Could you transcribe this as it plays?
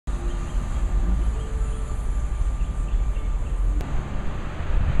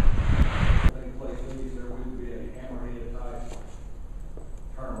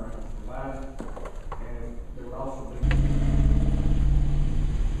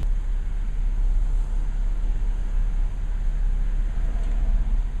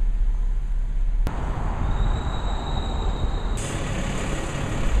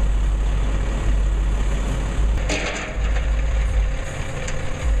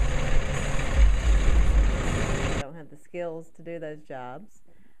skills to do those jobs,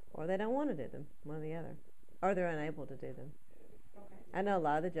 or they don't want to do them, one or the other, or they're unable to do them. Okay. I know a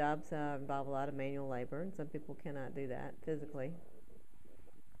lot of the jobs involve a lot of manual labor, and some people cannot do that physically.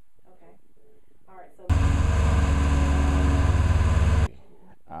 Okay. All right. So.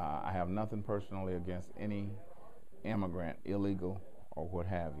 I have nothing personally against any immigrant, illegal or what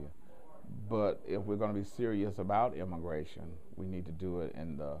have you. But if we're going to be serious about immigration, we need to do it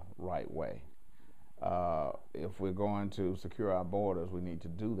in the right way. If we're going to secure our borders, we need to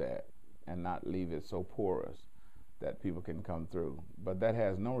do that and not leave it so porous that people can come through. But that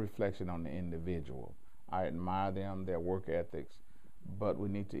has no reflection on the individual. I admire them, their work ethics, but we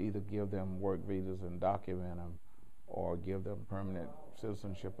need to either give them work visas and document them or give them permanent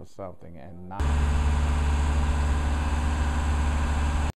citizenship or something and not